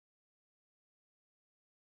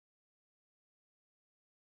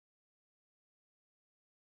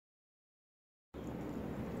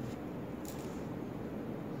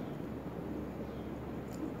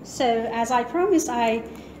So as I promised, I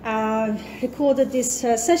recorded this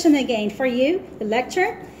session again for you. The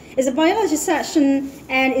lecture is a biology session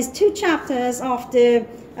and is 2 chapters of the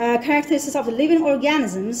characteristics of the living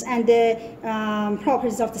organisms and the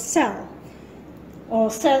properties of the cell or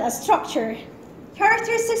cell structure.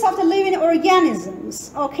 Characteristics of the living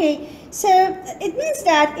organisms. Okay, so it means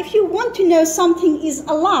that if you want to know something is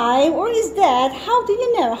alive or is dead, how do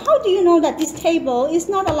you know? How do you know that this table is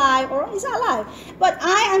not alive or is alive? But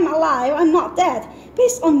I am alive, I'm not dead.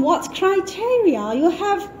 Based on what criteria you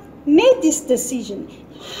have made this decision?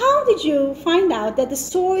 How did you find out that the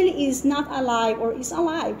soil is not alive or is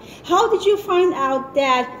alive? How did you find out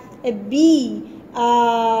that a bee,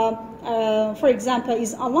 for example,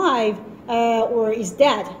 is alive or is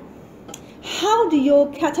dead? How do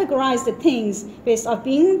you categorize the things based on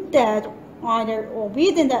being dead, either or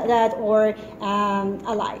being dead or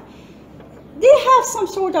alive? They have some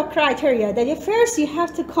sort of criteria that at first you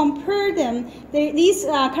have to compare them, these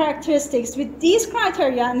characteristics with these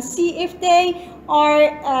criteria and see if they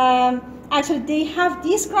are actually they have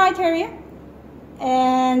these criteria,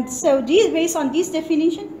 and so these based on this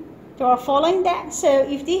definition they are following that. So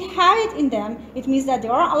if they have it in them, it means that they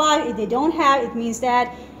are alive. If they don't have, it means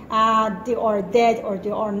that they are dead or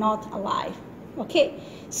they are not alive. Okay,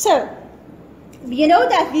 so you know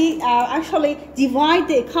that we actually divide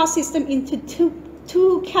the ecosystem into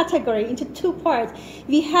two categories, into 2 parts.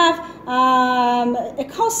 We have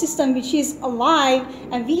ecosystem which is alive,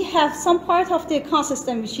 and we have some part of the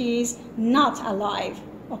ecosystem which is not alive.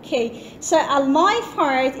 Okay, so alive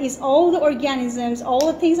part is all the organisms, all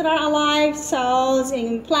the things that are alive, cells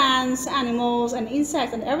in plants, animals, and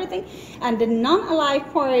insects, and everything. And the non-alive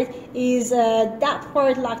part is that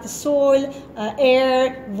part like the soil,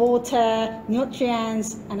 air, water,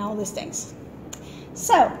 nutrients, and all these things.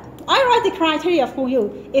 So I write the criteria for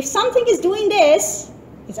you. If something is doing this,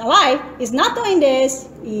 it's alive. Is not doing this,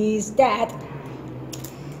 is dead.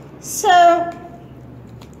 So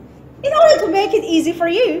in order to make it easy for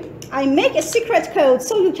you, I make a secret code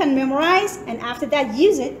so you can memorize and after that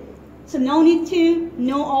use it. So no need to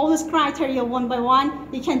know all this criteria one by one.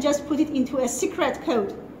 You can just put it into a secret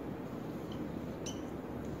code.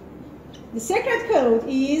 The secret code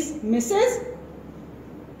is Mrs.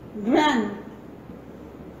 Gran.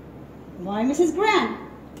 Why Mrs. Gran?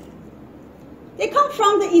 They come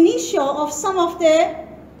from the initial of some of the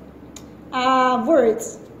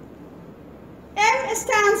words. M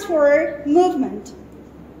stands for movement.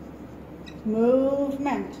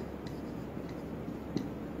 Movement.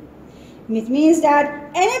 It means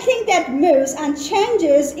that anything that moves and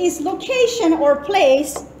changes its location or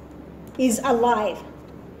place is alive.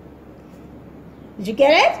 Did you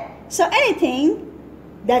get it? So anything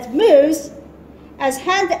that moves has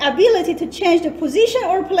the ability to change the position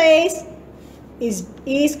or place is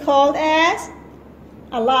called as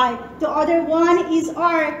alive. The other one is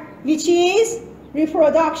R, which is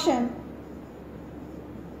reproduction.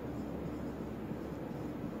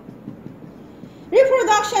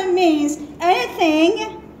 Reproduction means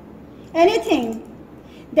anything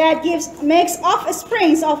that makes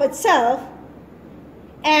offsprings of itself,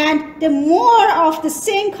 and the more of the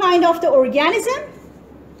same kind of the organism,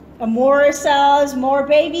 more cells, more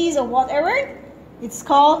babies, or whatever, it's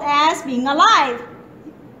called as being alive.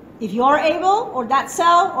 If you are able, or that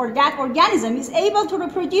cell or that organism is able to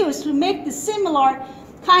reproduce, to make the similar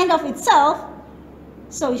kind of itself,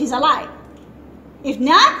 so it is alive. If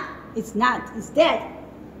not, it's not, it's dead.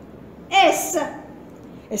 S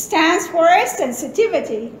stands for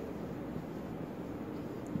sensitivity.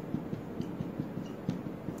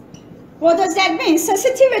 What does that mean?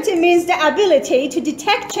 Sensitivity means the ability to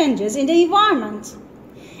detect changes in the environment.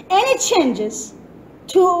 Any changes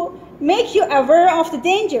to make you aware of the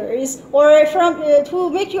dangers, or to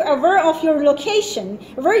make you aware of your location,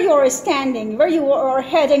 where you are standing, where you are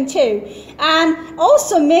heading to, and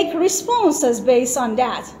also make responses based on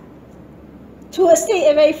that, to stay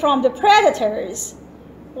away from the predators,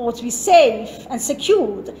 or to be safe and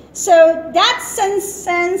secured. So that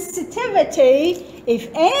sensitivity, if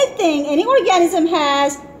anything, any organism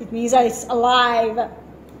has, it means that it's alive.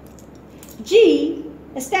 G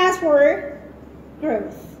stands for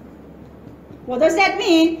growth. What does that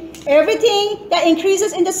mean? Everything that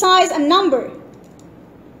increases in the size and number.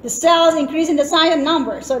 The cells increase in the size and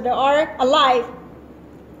number, so they are alive.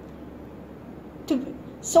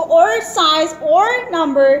 So or size or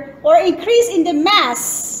number or increase in the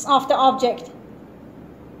mass of the object,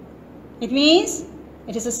 it means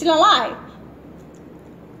it is still alive.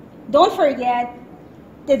 Don't forget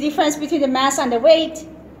the difference between the mass and the weight.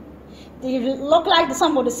 They look like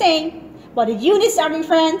somewhat the same, but the units are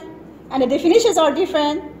different and the definitions are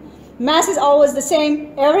different. Mass is always the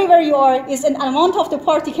same. Everywhere you are is an amount of the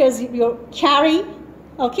particles you carry,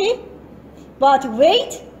 okay? But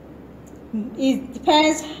weight, it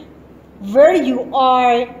depends where you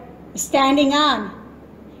are standing on,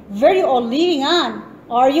 where you are living on.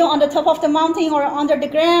 Are you on the top of the mountain or under the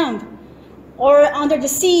ground? Or under the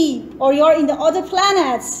sea? Or you're in the other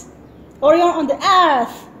planets? Or you're on the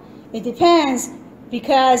earth? It depends,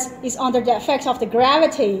 because it's under the effect of the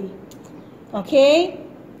gravity, okay?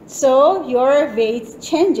 So your weight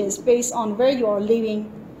changes based on where you are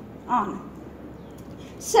living on.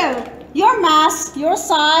 So your mass, your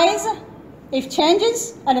size, if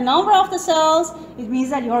changes and the number of the cells, it means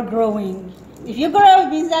that you are growing. If you grow, it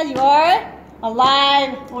means that you are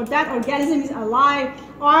alive, or that organism is alive.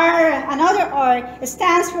 Or another R, it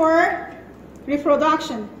stands for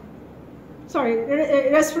reproduction. Sorry,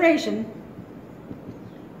 respiration.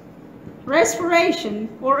 Respiration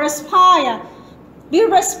or respire. We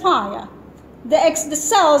respire. The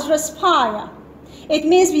cells respire. It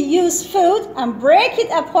means we use food and break it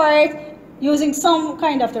apart using some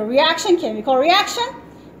kind of the reaction, chemical reaction,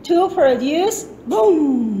 to produce,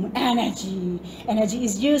 boom, energy. Energy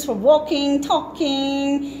is used for walking,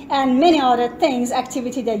 talking, and many other things,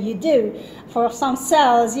 activity that you do. For some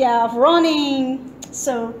cells, yeah, of running.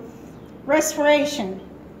 So, respiration.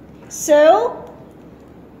 So,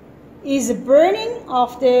 is the burning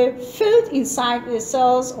of the food inside the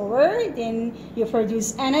cells over, then you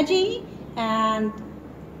produce energy and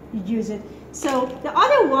you use it. So the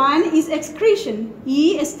other one is excretion.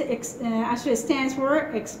 E actually stands for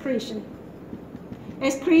excretion.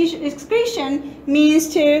 Excretion means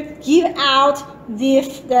to give out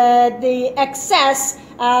the excess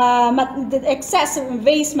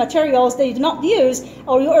waste materials that you do not use,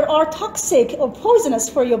 or are toxic or poisonous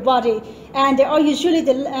for your body, and they are usually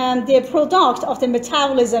the product of the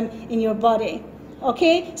metabolism in your body.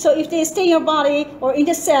 Okay, so if they stay in your body or in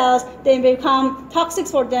the cells, they become toxic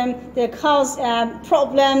for them. They cause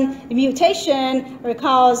problem, mutation, or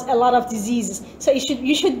cause a lot of diseases. So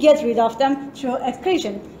you should get rid of them through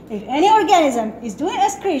excretion. If any organism is doing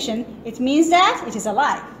excretion, it means that it is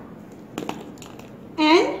alive.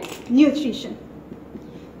 And nutrition.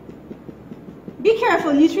 Be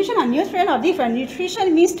careful, nutrition and nutrient are different.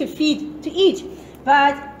 Nutrition means to feed, to eat,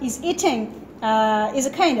 but eating is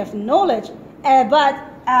a kind of knowledge. But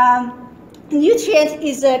nutrient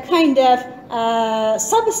is a kind of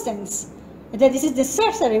substance that is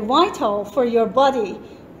necessary, vital for your body.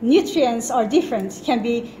 Nutrients are different. Can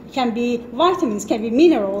be vitamins, can be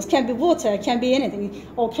minerals, can be water, can be anything,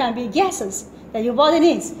 or can be gases that your body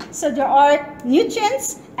needs. So there are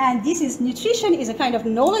nutrients, and this is nutrition is a kind of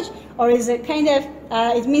knowledge, or is a kind of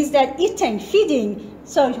it means that eating, feeding.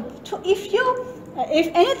 So if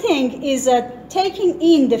anything is taking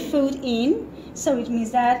in the food in, so it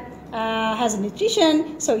means that has a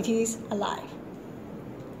nutrition, so it is alive.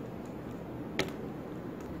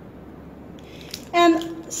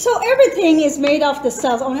 So everything is made of the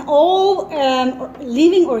cells. I mean, all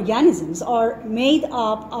living organisms are made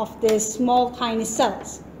up of the small, tiny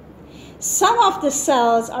cells. Some of the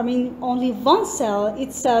cells, I mean, only one cell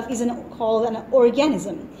itself is called an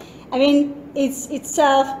organism. I mean, it's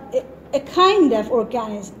itself a kind of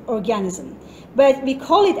organism, but we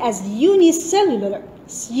call it as unicellular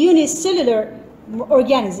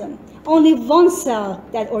organism. Only one cell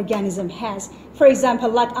that organism has. For example,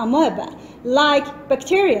 like amoeba, like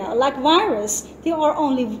bacteria, like virus, they are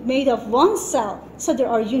only made of one cell, so they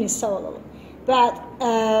are unicellular. But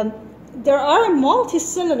there are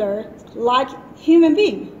multicellular, like human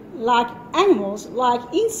beings, like animals, like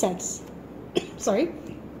insects. Sorry.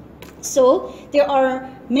 So they are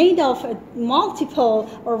made of multiple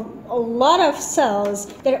or a lot of cells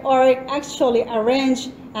that are actually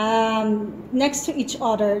arranged next to each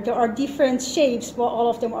other. There are different shapes, but all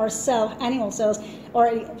of them are animal cells or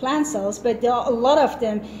plant cells, but there are a lot of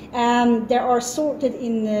them, and they are sorted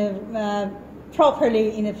in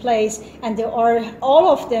properly in a place, and they are all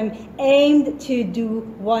of them aimed to do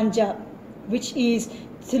one job, which is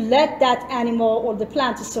to let that animal or the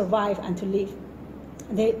plant to survive and to live.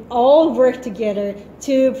 They all work together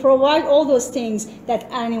to provide all those things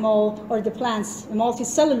that animal or the plants, the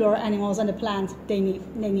multicellular animals and the plant, they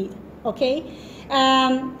need. Okay,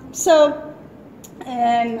 so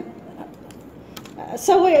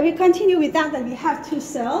we continue with that. That we have two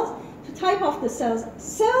cells. The type of the cells.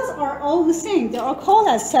 Cells are all the same. They are called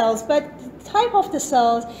as cells, but the type of the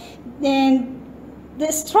cells, then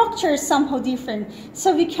the structure is somehow different.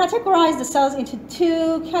 So we categorize the cells into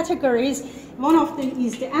two categories. One of them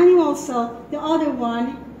is the animal cell. The other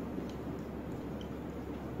one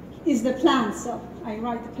is the plant cell. I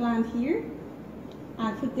write the plant here.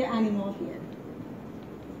 and put the animal here.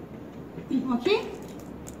 Okay?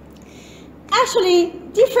 Actually,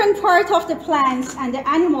 different parts of the plants and the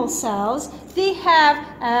animal cells, they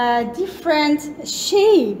have different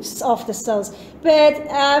shapes of the cells. But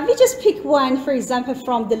we just pick one, for example,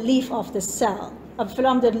 from the leaf of the cell.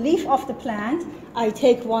 From the leaf of the plant, I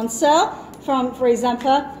take one cell. From, for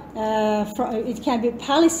example, it can be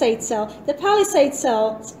palisade cell. The palisade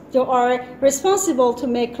cells, they are responsible to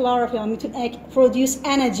make chlorophyll, to produce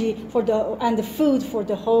energy for and the food for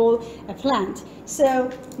the whole plant.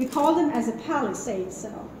 So we call them as a palisade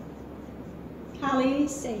cell.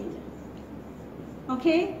 Palisade.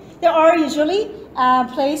 Okay? They are usually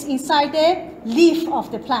placed inside the leaf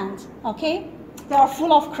of the plant. Okay? They are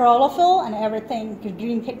full of chlorophyll and everything, the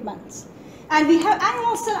green pigments. And we have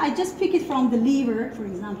animal cells. I just pick it from the liver, for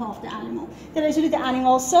example, of the animal. There are usually the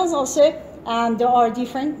animal cells also, and they are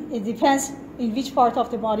different. It depends in which part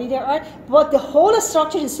of the body they are. But the whole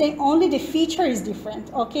structure is the same, only the feature is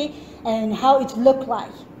different, okay? And how it look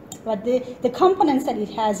like. But the components that it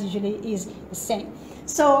has usually is the same.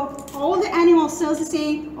 So all the animal cells the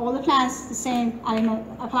same, all the plants the same,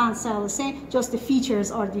 plant cell the same, just the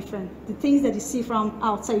features are different. The things that you see from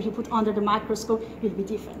outside, if you put under the microscope, will be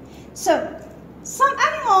different. So some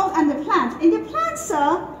animals and the plant. In the plant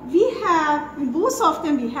cell, we have, in both of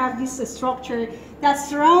them, we have this structure that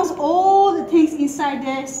surrounds all the things inside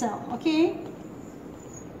the cell, okay?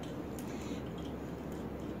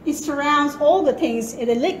 It surrounds all the things,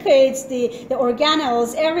 the liquids, the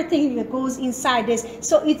organelles, everything that goes inside this.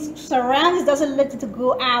 So it surrounds, doesn't let it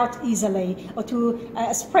go out easily or to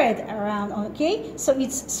spread around, okay? So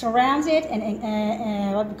it surrounds it and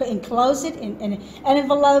encloses it in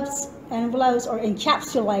envelopes or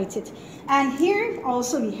encapsulates it. And here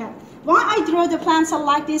also we have. Why I draw the plant cell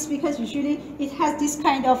like this? Because usually it has this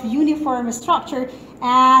kind of uniform structure,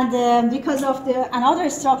 and because of another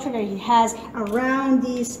structure that it has around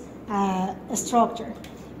this structure.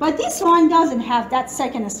 But this one doesn't have that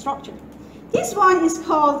second structure. This one is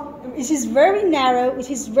called, it is very narrow, it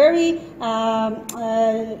is very,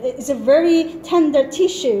 it's a very tender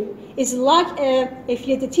tissue. It's like if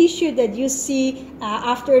you the tissue that you see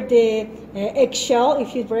after the eggshell.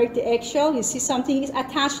 If you break the eggshell, you see something is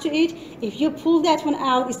attached to it. If you pull that one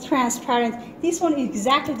out, it's transparent. This one is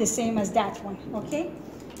exactly the same as that one, okay?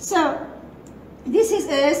 So this is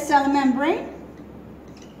a cell membrane.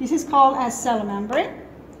 This is called as cell membrane.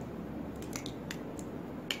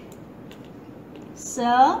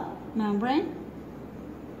 Cell membrane.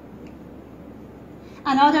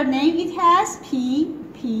 Another name it has,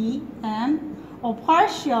 PPM, or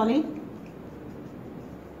partially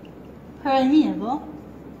permeable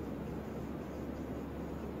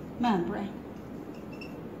membrane.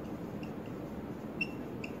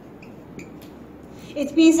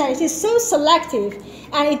 It means that it is so selective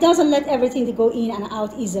and it doesn't let everything to go in and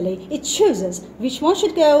out easily. It chooses which one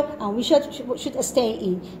should go and which should stay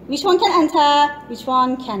in. Which one can enter, which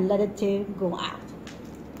one can let it to go out.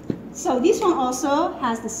 So this one also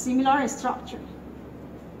has the similar structure,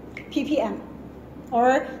 PPM,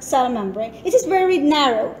 or cell membrane. It is very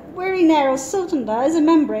narrow, so tender as a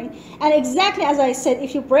membrane. And exactly as I said,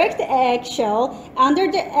 if you break the eggshell, under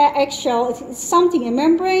the eggshell, it's something, a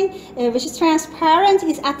membrane, which is transparent,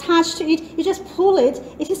 it's attached to it. You just pull it,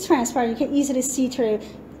 it is transparent, you can easily see through.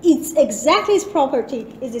 It's exactly its property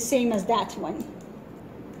is the same as that one.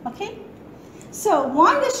 Okay? So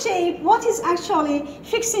why the shape, what is actually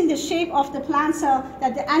fixing the shape of the plant cell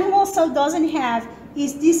that the animal cell doesn't have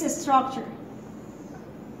is this structure.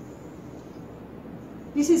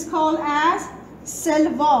 This is called as cell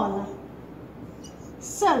wall.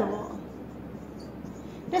 Cell wall.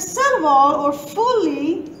 The cell wall, or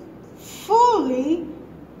fully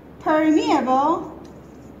permeable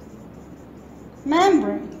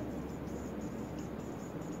membrane,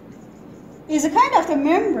 is a kind of the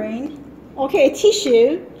membrane, okay, a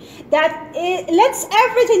tissue that it lets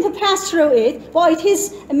everything to pass through it. Well, it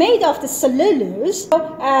is made of the cellulose.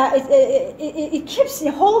 So,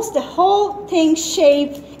 it holds the whole thing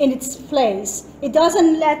shaped in its place. It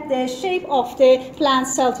doesn't let the shape of the plant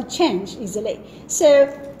cell to change easily. So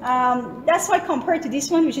that's why compared to this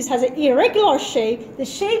one, which has an irregular shape, the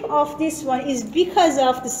shape of this one is because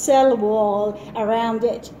of the cell wall around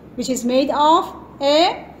it, which is made of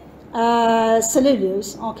a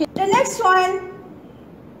cellulose. Okay. The next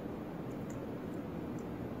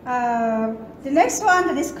one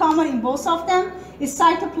that is common in both of them is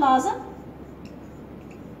cytoplasm.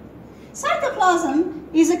 Cytoplasm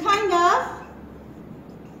is a kind of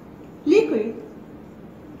liquid.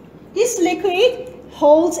 This liquid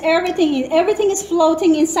holds everything in. Everything is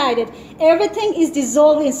floating inside it. Everything is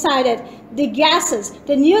dissolved inside it. The gases,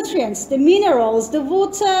 the nutrients, the minerals, the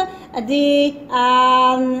water,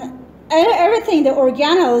 everything, the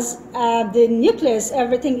organelles, the nucleus,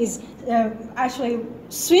 everything is actually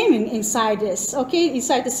swimming inside this, okay,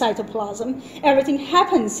 inside the cytoplasm. Everything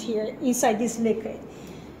happens here inside this liquid.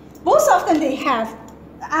 Both of them, they have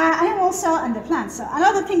animal cell and the plant cell.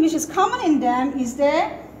 Another thing which is common in them is the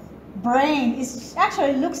brain. It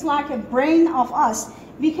actually looks like a brain of us,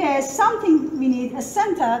 because something, we need a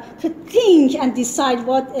center to think and decide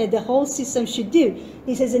what the whole system should do.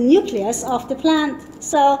 This is the nucleus of the plant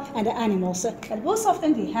cell and the animal cell. But both of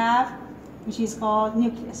them, they have, which is called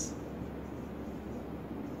nucleus.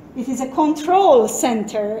 It is a control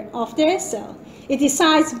center of the cell. It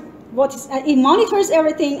decides what is, it monitors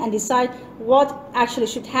everything and decides what actually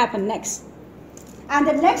should happen next. And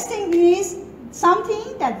the next thing is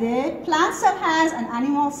something that the plant cell has and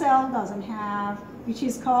animal cell doesn't have, which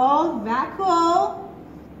is called vacuole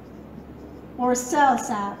or cell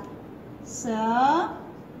sap. Cell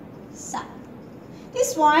sap.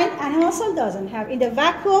 This one animal cell doesn't have. In the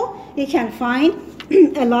vacuole, you can find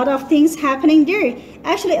a lot of things happening there.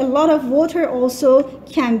 Actually, a lot of water also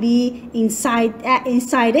can be inside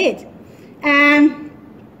it.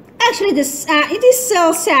 Actually, this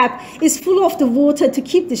cell sap is full of the water to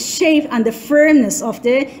keep the shape and the firmness of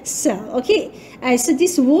the cell. Okay, so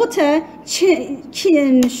this water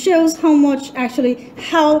shows how much actually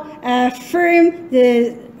firm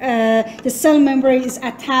the cell membrane is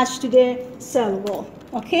attached to the cell wall.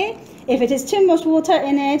 Okay, if it is too much water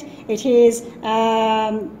in it, it is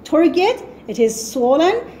turgid, it is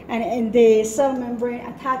swollen, and the cell membrane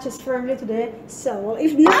attaches firmly to the cell wall.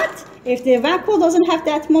 If not, if the vacuole doesn't have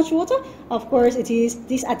that much water, of course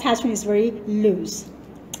this attachment is very loose.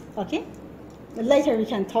 Okay, later we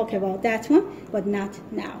can talk about that one, but not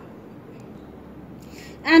now.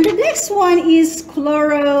 And the next one is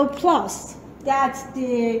chloroplast, that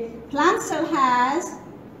the plant cell has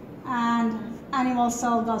and animal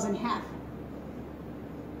cell doesn't have.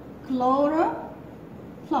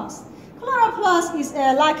 Chloroplast. Chloroplast is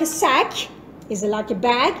like a sac, is like a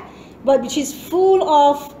bag, but which is full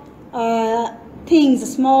of things,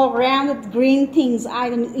 small rounded green things,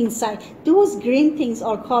 items inside. Those green things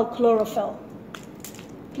are called chlorophyll.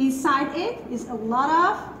 Inside it is a lot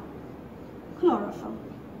of chlorophyll.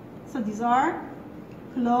 So these are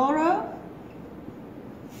chlorophylls.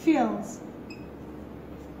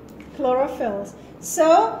 Chlorophylls.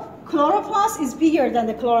 So chloroplast is bigger than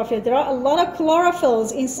the chlorophyll. There are a lot of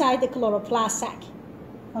chlorophylls inside the chloroplast sac.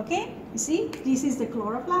 Okay, you see, this is the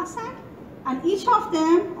chloroplast sac, and each of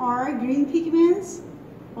them are green pigments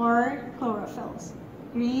or chlorophylls.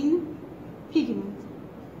 Green pigment.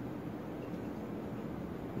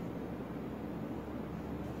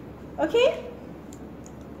 Okay.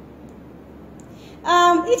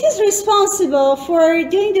 It is responsible for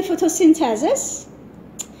doing the photosynthesis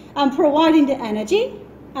and providing the energy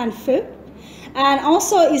and food, and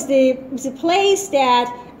also is the place that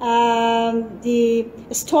the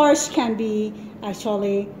starch can be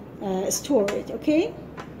actually stored. Okay.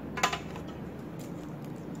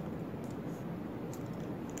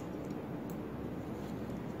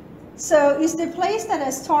 So it's the place that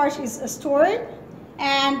a starch is stored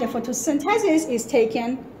and the photosynthesis is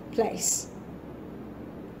taken place.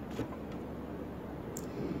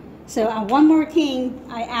 So one more thing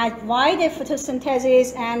I add, why the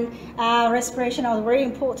photosynthesis and respiration are very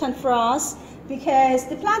important for us, because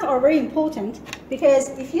the plants are very important,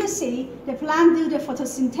 because if you see, the plant do the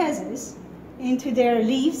photosynthesis into their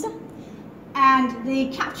leaves, and they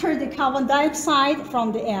capture the carbon dioxide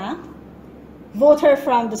from the air, water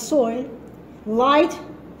from the soil, light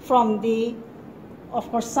from the, of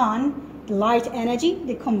course, sun, light energy,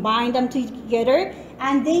 they combine them together,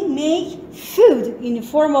 and they make food in the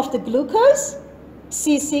form of the glucose,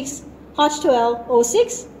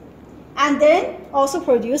 C6H12O6, and then also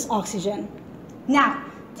produce oxygen. Now,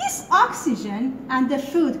 this oxygen and the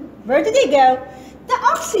food, where do they go? The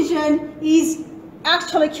oxygen is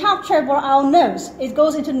actually captured by our nose. It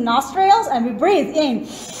goes into the nostrils and we breathe in.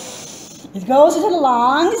 It goes into the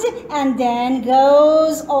lungs and then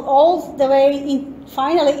goes all the way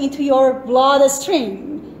finally into your bloodstream.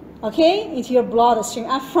 Okay, into your bloodstream,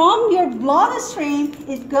 and from your bloodstream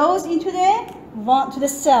it goes into the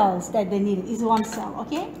cells that they need. It is one cell.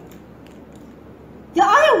 Okay. The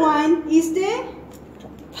other one is the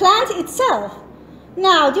plant itself.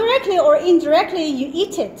 Now, directly or indirectly, you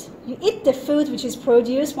eat it. You eat the food which is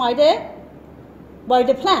produced by the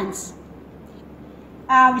plants,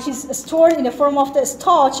 which is stored in the form of the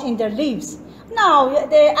starch in their leaves. No,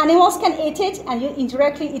 the animals can eat it, and you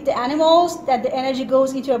indirectly eat the animals, that the energy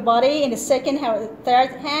goes into your body in the second or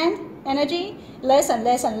third hand energy, less and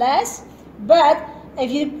less and less. But if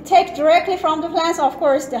you take directly from the plants, of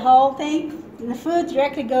course, the whole thing, the food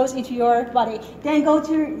directly goes into your body. Then go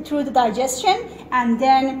through the digestion, and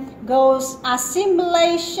then goes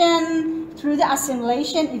assimilation. Through the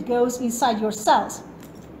assimilation, it goes inside your cells.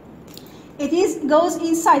 It goes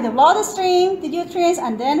inside the bloodstream, the nutrients,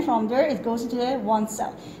 and then from there it goes into one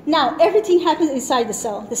cell. Now everything happens inside the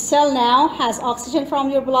cell. The cell now has oxygen from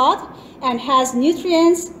your blood and has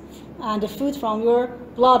nutrients and the food from your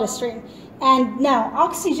bloodstream. And now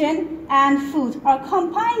oxygen and food are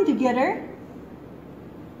combined together.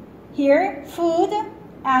 Here, food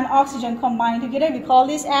and oxygen combined together. We call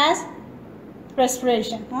this as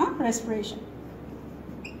respiration. Respiration.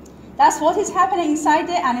 That's what is happening inside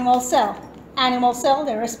the animal cell. Animal cell,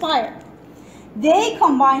 they respire. They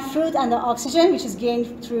combine food and the oxygen, which is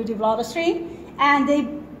gained through the bloodstream, and they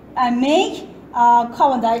make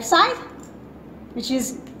carbon dioxide, which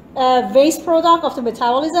is a waste product of the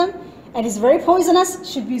metabolism, and is very poisonous,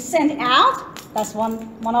 should be sent out. That's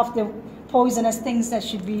one of the poisonous things that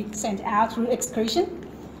should be sent out through excretion.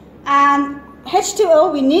 And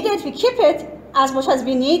H2O, we need it, we keep it as much as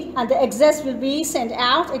we need, and the excess will be sent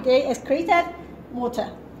out, again, excreted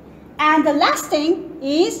water. And the last thing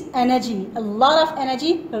is energy. A lot of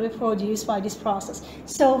energy will be produced by this process.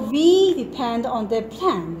 So we depend on the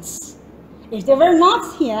plants. If they were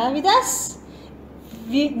not here with us,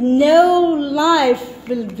 no life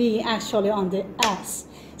will be actually on the earth.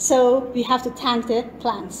 So we have to thank the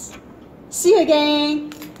plants. See you again.